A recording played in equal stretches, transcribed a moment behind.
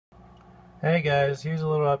Hey guys, here's a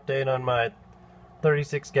little update on my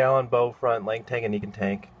 36-gallon bowfront Tanganyika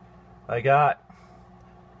tank.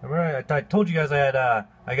 Remember I told you guys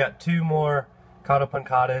I got two more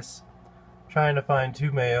Caudopunctatus, trying to find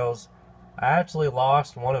two males. I actually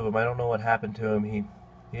lost one of them. I don't know what happened to him. He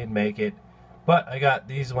didn't make it. But I got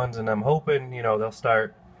these ones, and I'm hoping, they'll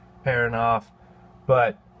start pairing off.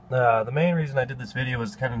 But the main reason I did this video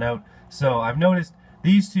was to kind of note, so I've noticed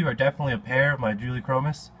these two are definitely a pair of my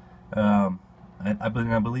Julidochromis. I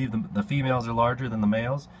believe the females are larger than the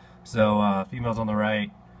males, so females on the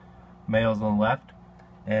right, males on the left.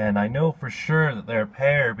 And I know for sure that they're a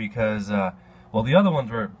pair because, well, the other ones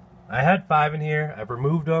were, I had 5 in here, I've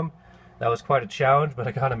removed them. That was quite a challenge, but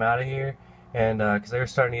I got them out of here, and because they were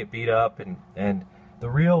starting to get beat up, and I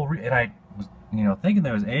was, thinking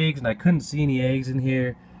there was eggs, and I couldn't see any eggs in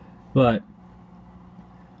here, but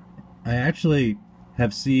I actually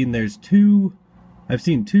have seen I've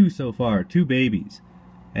seen two so far, 2 babies,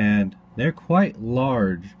 and they're quite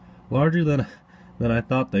larger than I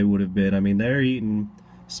thought they would have been. I mean, they're eating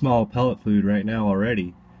small pellet food right now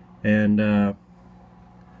already, and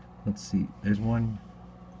let's see, there's one.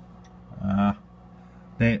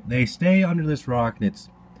 They stay under this rock, and it's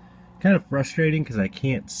kind of frustrating because I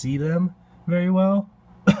can't see them very well.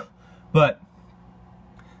 But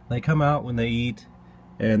they come out when they eat,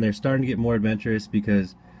 and they're starting to get more adventurous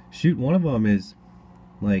because, shoot, one of them is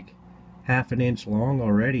like ½ an inch long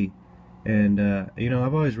already. And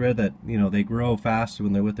I've always read that they grow faster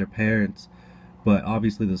when they're with their parents, but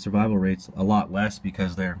obviously the survival rate's a lot less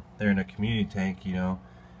because they're in a community tank,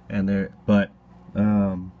 and it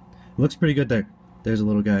looks pretty good there. There's a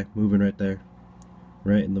little guy moving right there,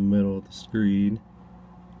 right in the middle of the screen.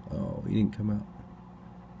 Oh, he didn't come out,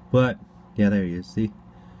 but yeah, there he is. See,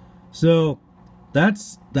 so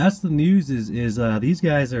that's the news. Is these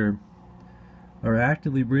guys are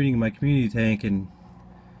actively breeding in my community tank, and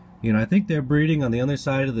I think they're breeding on the other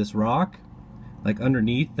side of this rock, like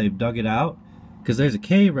underneath. They've dug it out because there's a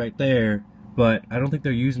cave right there, but I don't think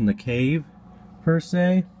they're using the cave per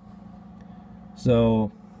se.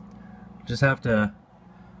 So just have to,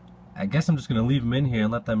 I guess I'm just gonna leave them in here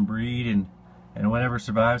and let them breed, and whatever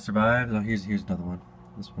survives. Oh, here's another one.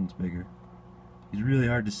 This one's bigger. He's really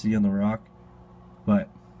hard to see on the rock, but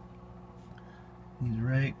he's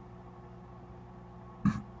right,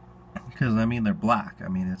 because I mean they're black. I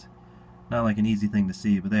mean, it's not like an easy thing to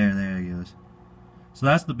see, but there he goes. So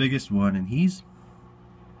that's the biggest one, and he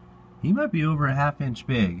might be over ½ inch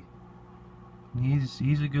big.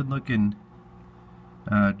 He's a good looking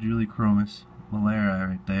Julidochromis Malieri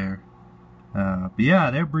right there. But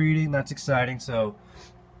yeah, they're breeding. That's exciting. So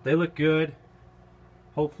they look good.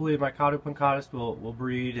 Hopefully my Caudopunctatus will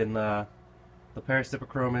breed, and the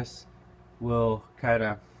Paracyprichromis will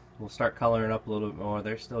start coloring up a little bit more.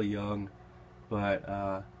 They're still young,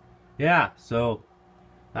 but yeah. So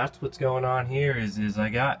that's what's going on here. Is I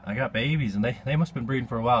got babies, and they must have been breeding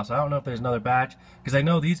for a while. So I don't know if there's another batch, because I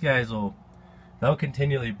know these guys they'll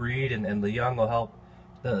continually breed, and the young will help.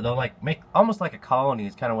 They'll like make almost like a colony.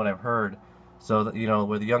 Is kind of what I've heard. So that,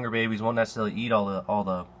 where the younger babies won't necessarily eat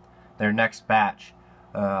their next batch.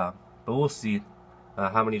 But we'll see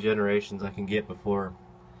how many generations I can get before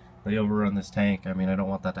they overrun this tank. I mean, I don't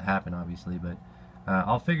want that to happen, obviously, but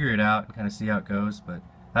I'll figure it out and kind of see how it goes. But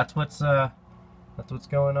that's what's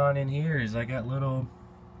going on in here. Is I got little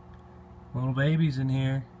babies in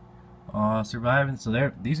here, surviving.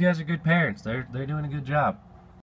 So these guys are good parents. They're doing a good job.